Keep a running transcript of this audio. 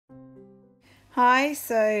Hi,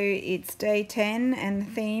 so it's day 10 and the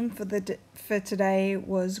theme for today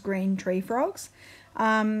was green tree frogs.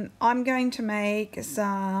 I'm going to make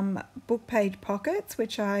some book page pockets,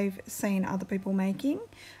 which I've seen other people making,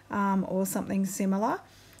 or something similar.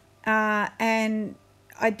 And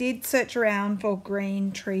I did search around for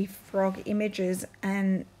green tree frog images,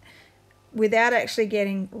 and without actually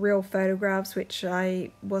getting real photographs, which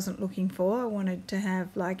I wasn't looking for, I wanted to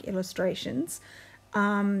have like illustrations.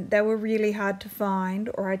 They were really hard to find,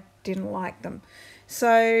 or I didn't like them.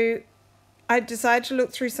 So I decided to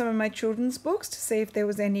look through some of my children's books to see if there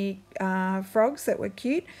was any frogs that were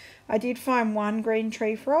cute. I did find one green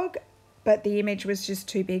tree frog, but the image was just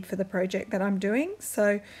too big for the project that I'm doing.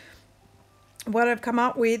 So what I've come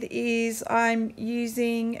up with is I'm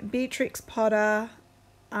using Beatrix Potter,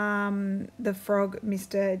 the frog,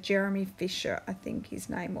 Mr. Jeremy Fisher, I think his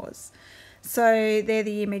name was. So they're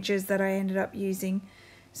the images that I ended up using.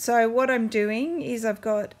 So what I'm doing is I've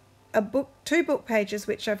got two book pages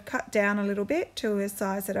which I've cut down a little bit to a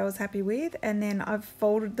size that I was happy with, and then I've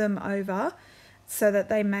folded them over so that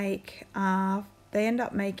they end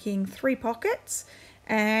up making 3 pockets.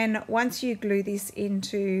 And once you glue this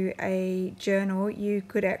into a journal, you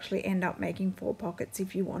could actually end up making 4 pockets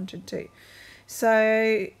if you wanted to.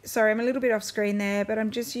 So, sorry, I'm a little bit off screen there, but I'm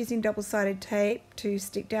just using double-sided tape to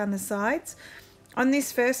stick down the sides. On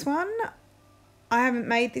this first one, I haven't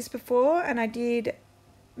made this before, and I did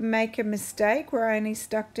make a mistake where I only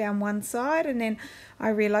stuck down one side, and then I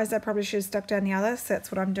realized I probably should have stuck down the other, so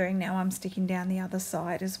that's what I'm doing now. I'm sticking down the other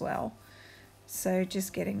side as well. So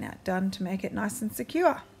just getting that done to make it nice and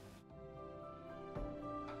secure.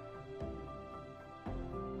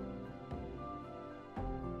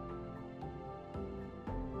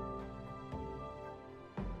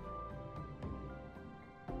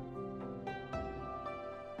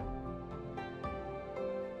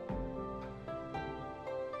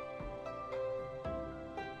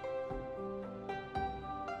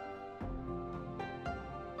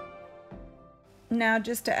 Now,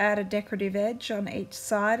 just to add a decorative edge on each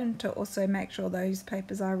side and to also make sure those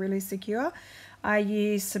papers are really secure, I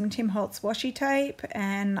use some Tim Holtz washi tape,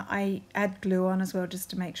 and I add glue on as well just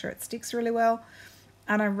to make sure it sticks really well,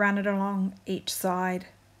 and I run it along each side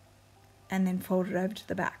and then fold it over to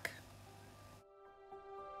the back.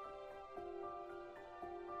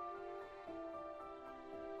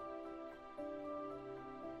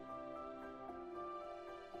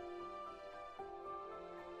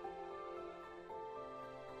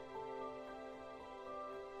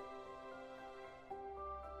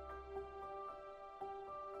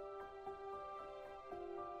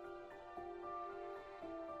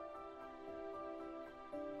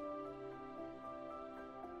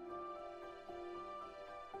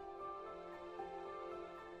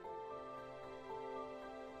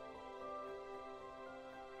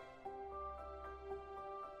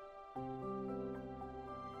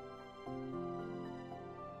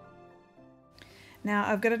 Now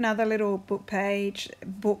I've got another little book piece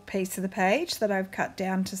of the page that I've cut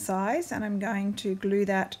down to size, and I'm going to glue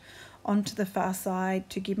that onto the far side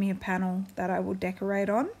to give me a panel that I will decorate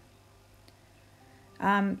on.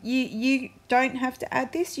 You don't have to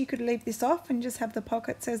add this, you could leave this off and just have the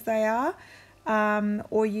pockets as they are,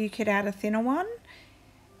 or you could add a thinner one.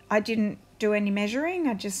 I didn't do any measuring,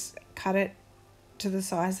 I just cut it to the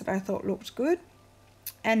size that I thought looked good.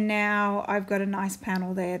 And now I've got a nice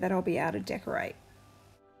panel there that I'll be able to decorate.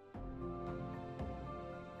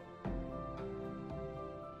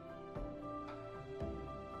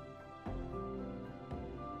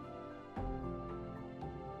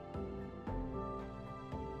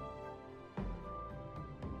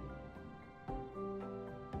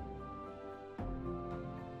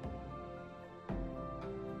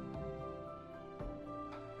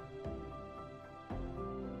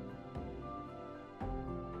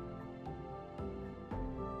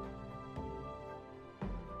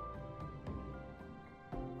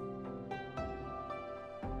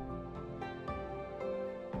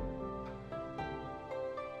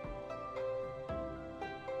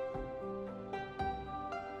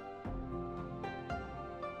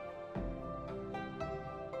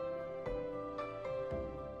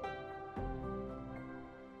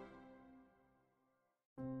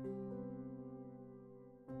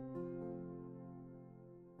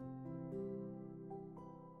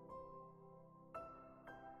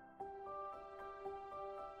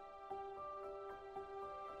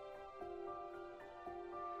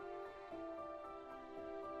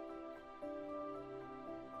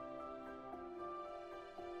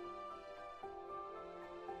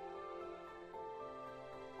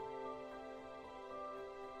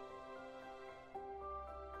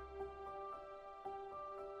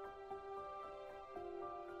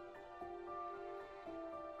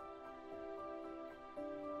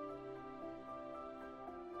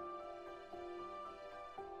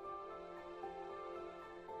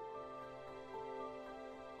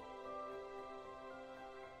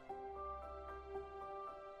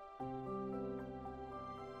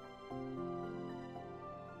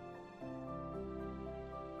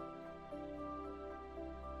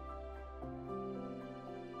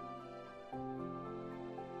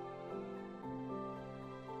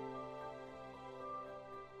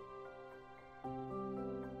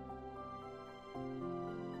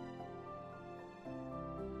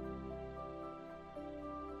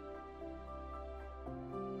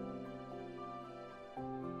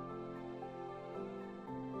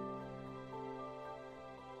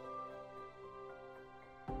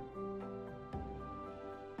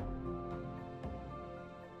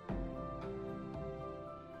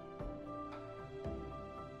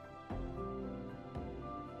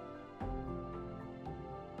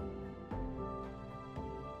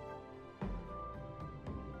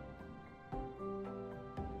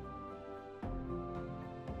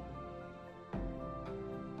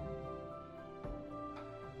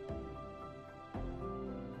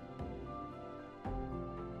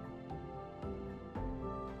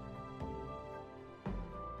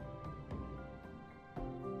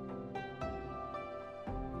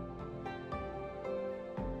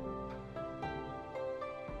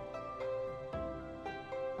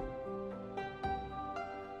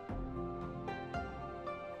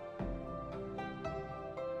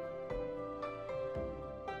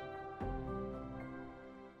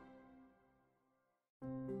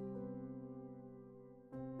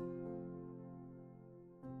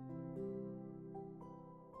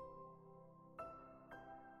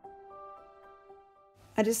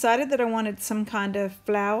 I decided that I wanted some kind of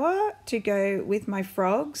flower to go with my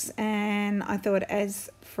frogs, and I thought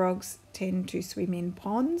as frogs tend to swim in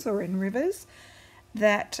ponds or in rivers,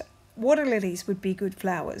 that water lilies would be good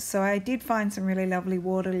flowers. So I did find some really lovely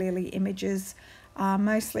water lily images,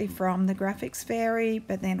 mostly from the Graphics Fairy,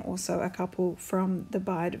 but then also a couple from the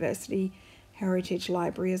Biodiversity Heritage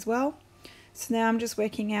Library as well. So now I'm just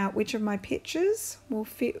working out which of my pictures will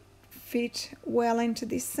fit well into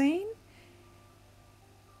this scene.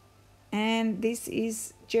 And this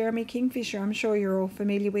is Jeremy Kingfisher. I'm sure you're all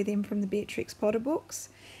familiar with him from the Beatrix Potter books,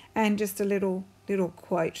 and just a little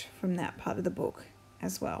quote from that part of the book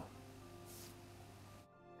as well.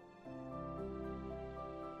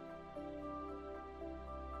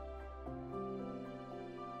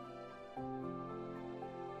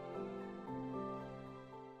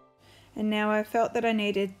 And now I felt that I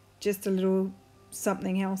needed just a little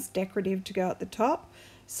something else decorative to go at the top.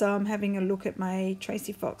 So I'm having a look at my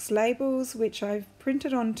Tracy Fox labels, which I've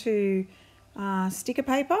printed onto sticker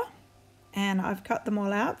paper, and I've cut them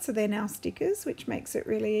all out so they're now stickers, which makes it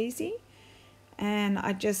really easy. And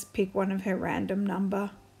I just pick one of her random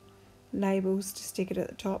number labels to stick it at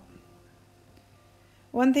the top.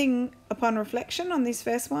 One thing upon reflection on this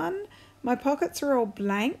first one, my pockets are all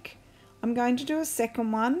blank. I'm going to do a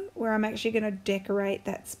second one where I'm actually going to decorate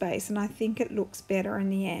that space, and I think it looks better in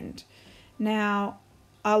the end. Now,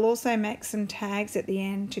 I'll also make some tags at the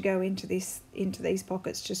end to go into these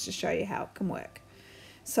pockets, just to show you how it can work.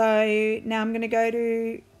 So now I'm going to go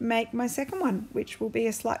to make my second one, which will be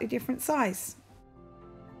a slightly different size.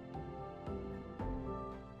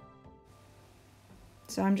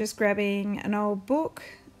 So I'm just grabbing an old book,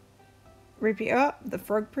 rip it up, the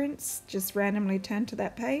frog prints, just randomly turn to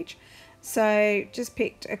that page. So just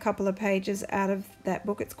picked a couple of pages out of that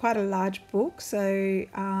book. It's quite a large book, so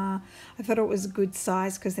I thought it was a good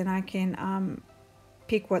size, because then I can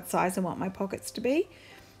pick what size I want my pockets to be.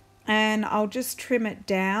 And I'll just trim it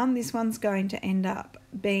down. This one's going to end up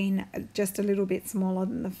being just a little bit smaller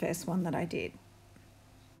than the first one that I did.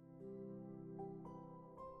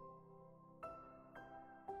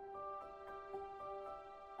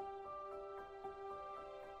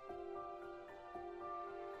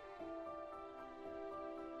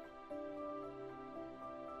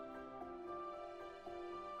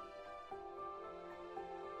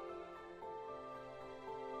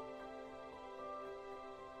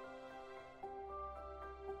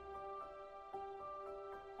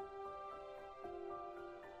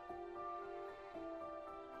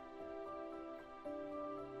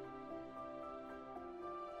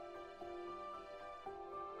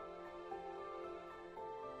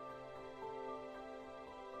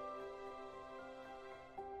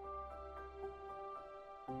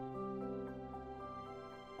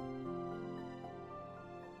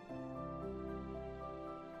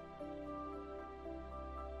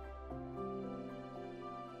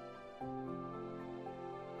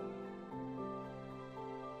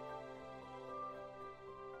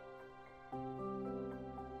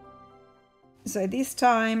 So this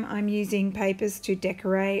time I'm using papers to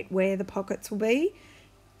decorate where the pockets will be,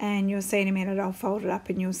 and you'll see in a minute I'll fold it up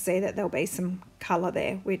and you'll see that there'll be some colour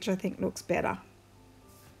there, which I think looks better.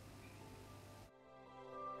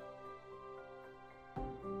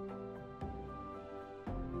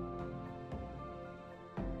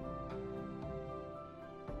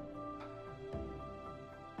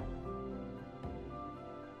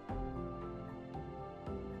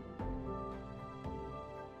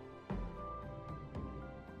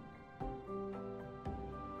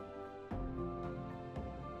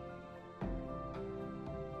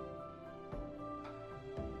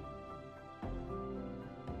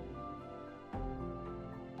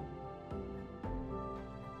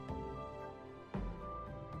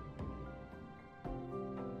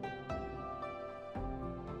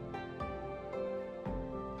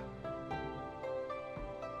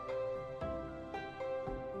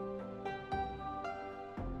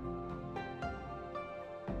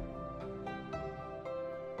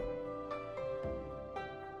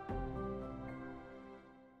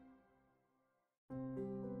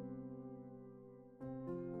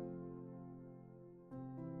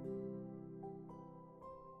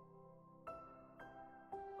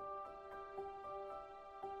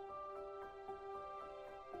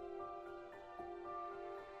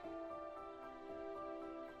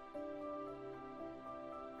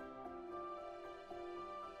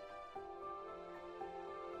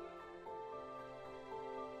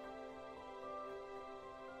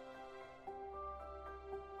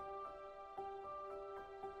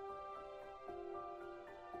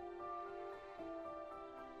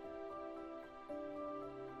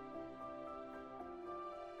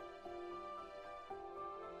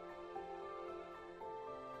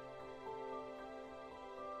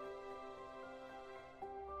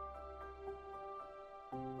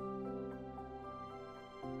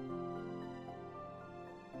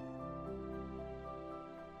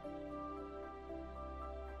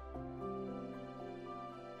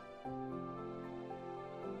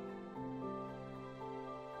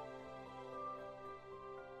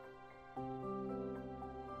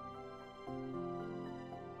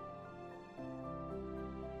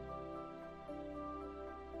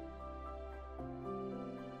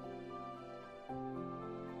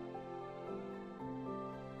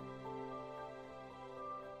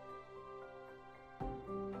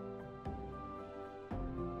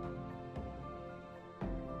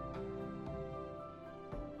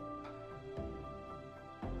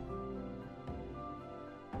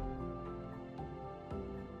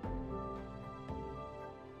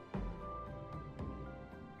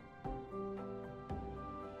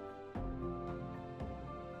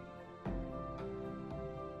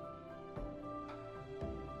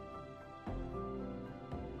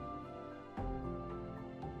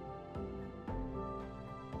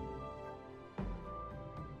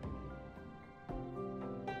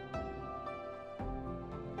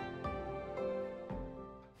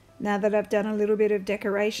 Now that I've done a little bit of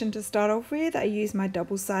decoration to start off with, I use my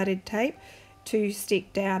double-sided tape to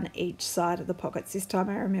stick down each side of the pockets. This time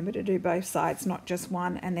I remember to do both sides, not just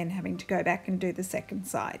one, and then having to go back and do the second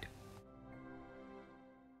side.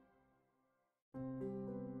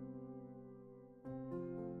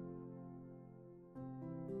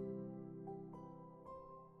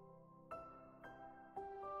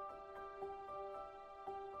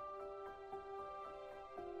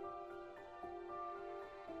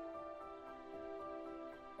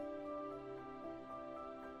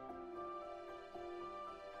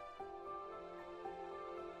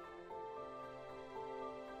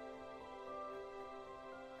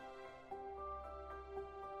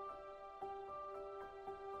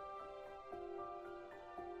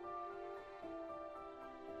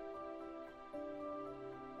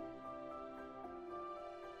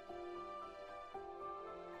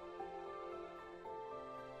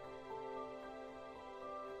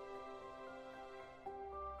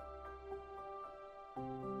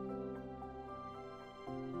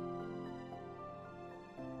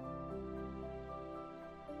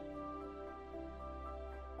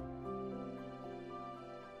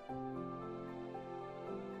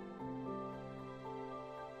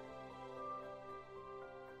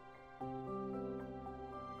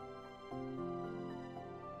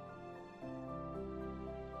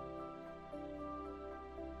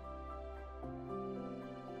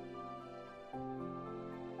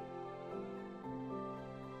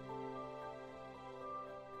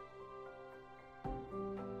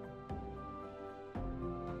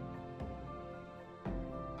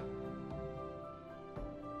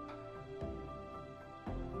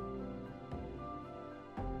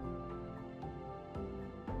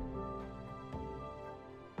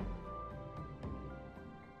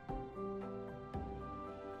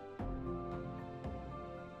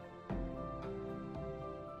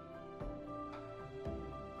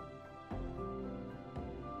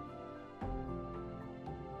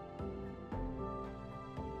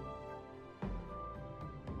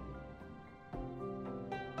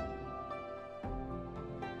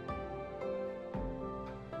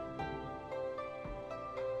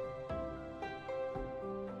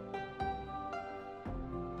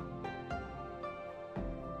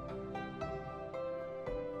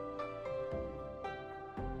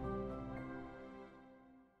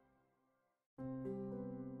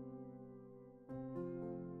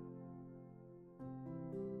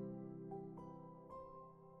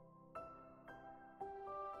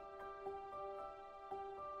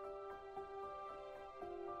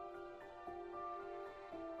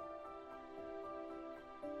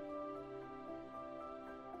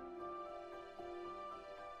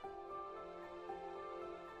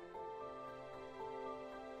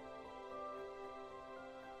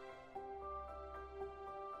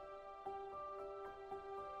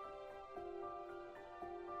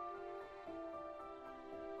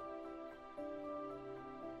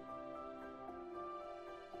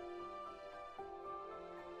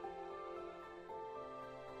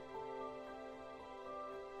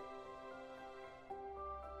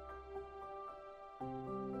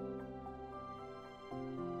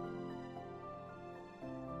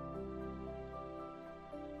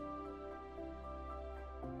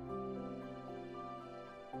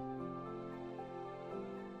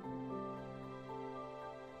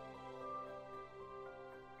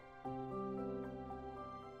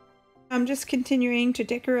 I'm just continuing to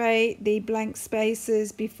decorate the blank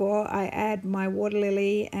spaces before I add my water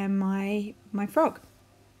lily and my frog.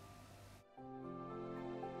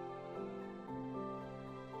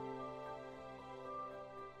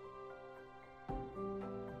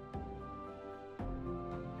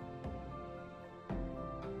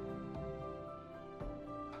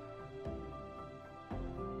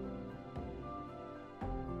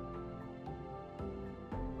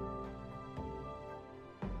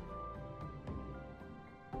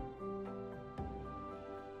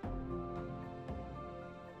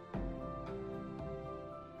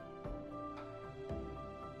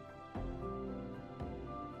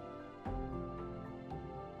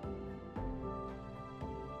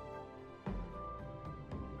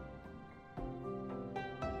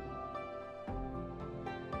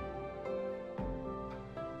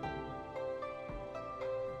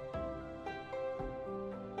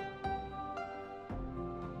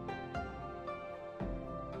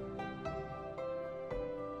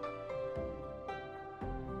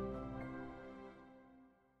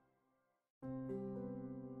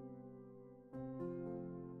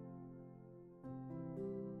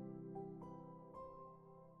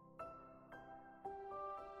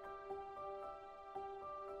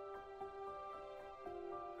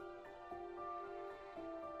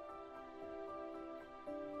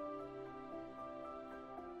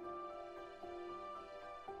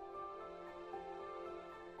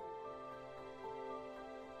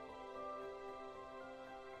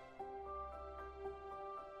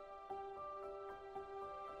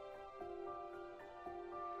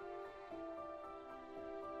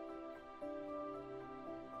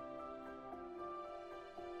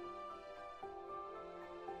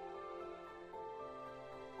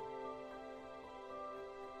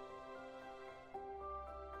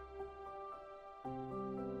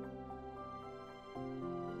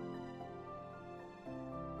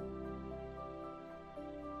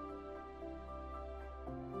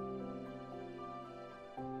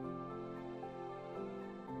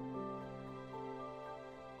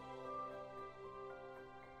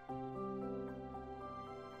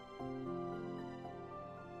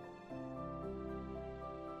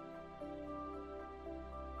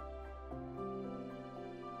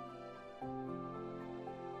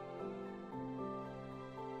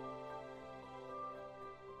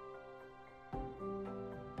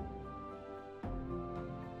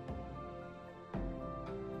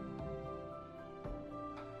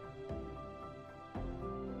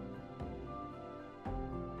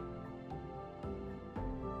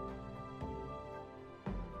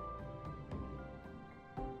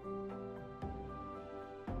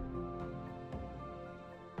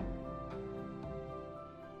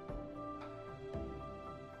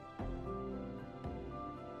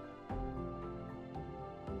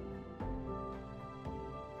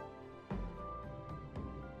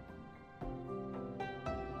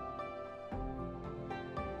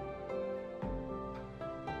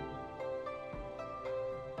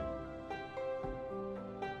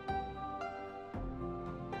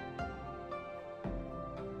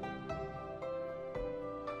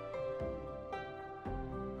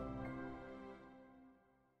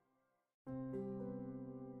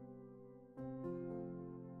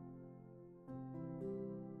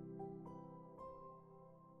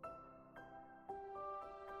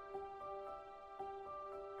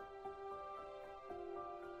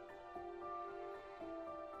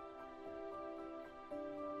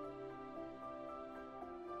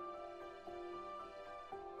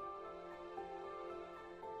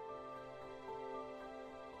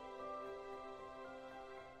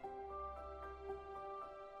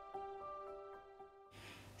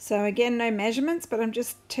 So again, no measurements, but I'm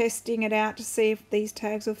just testing it out to see if these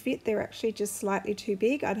tags will fit. They're actually just slightly too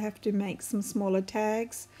big. I'd have to make some smaller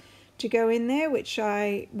tags to go in there, which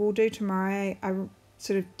I will do tomorrow. I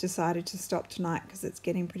sort of decided to stop tonight because it's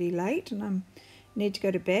getting pretty late and I need to go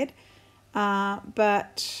to bed.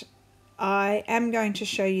 But I am going to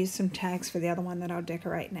show you some tags for the other one that I'll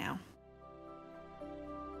decorate now.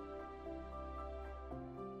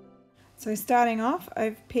 So starting off,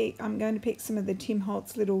 I'm going to pick some of the Tim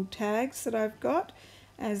Holtz little tags that I've got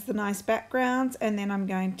as the nice backgrounds, and then I'm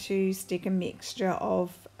going to stick a mixture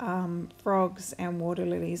of frogs and water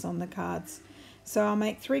lilies on the cards. So I'll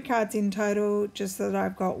make 3 cards in total, just so that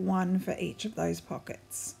I've got 1 for each of those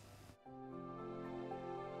pockets.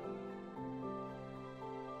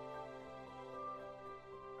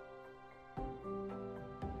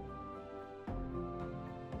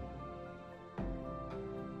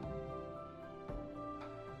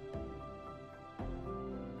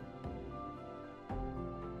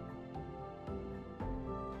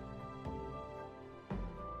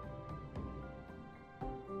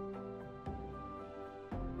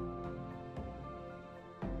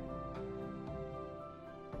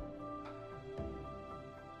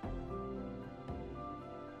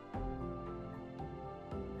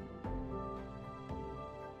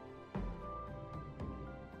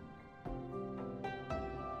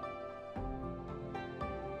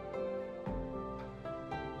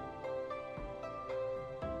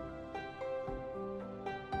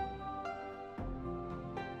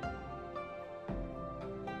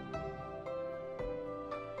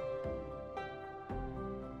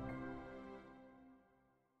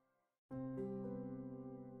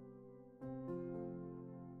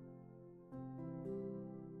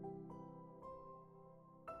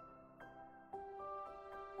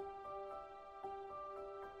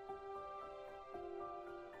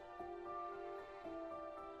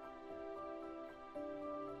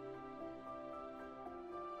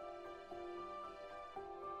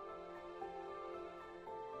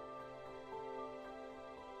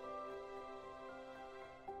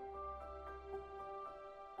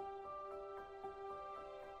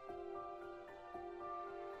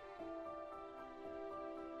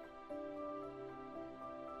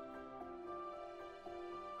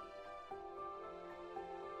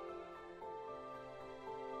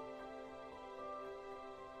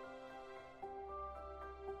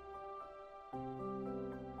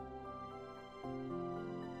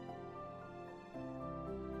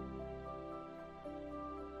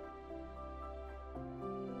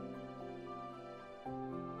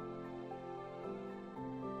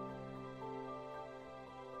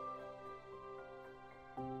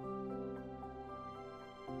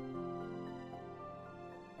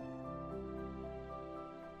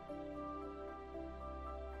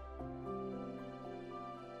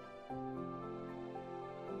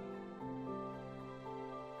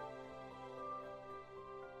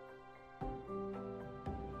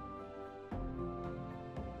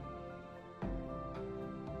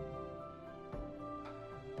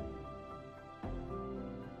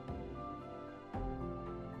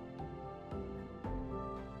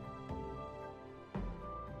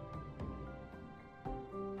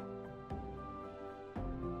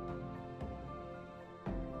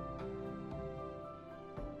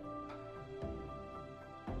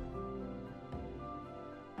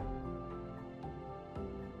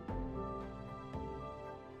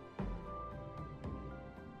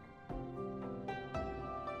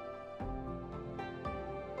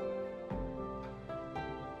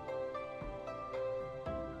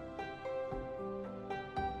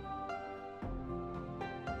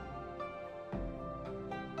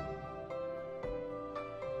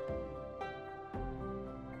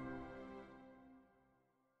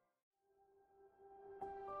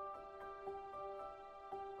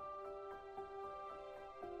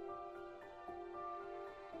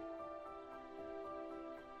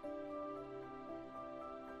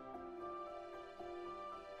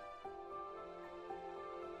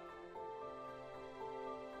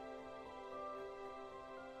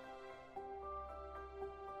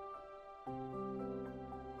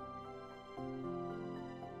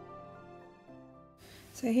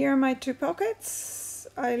 So here are my 2 pockets.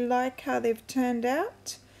 I like how they've turned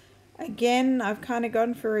out. Again, I've kind of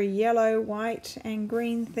gone for a yellow, white and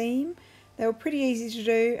green theme. They were pretty easy to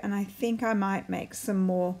do, and I think I might make some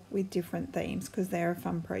more with different themes because they're a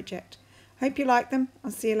fun project. Hope you like them.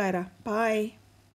 I'll see you later. Bye.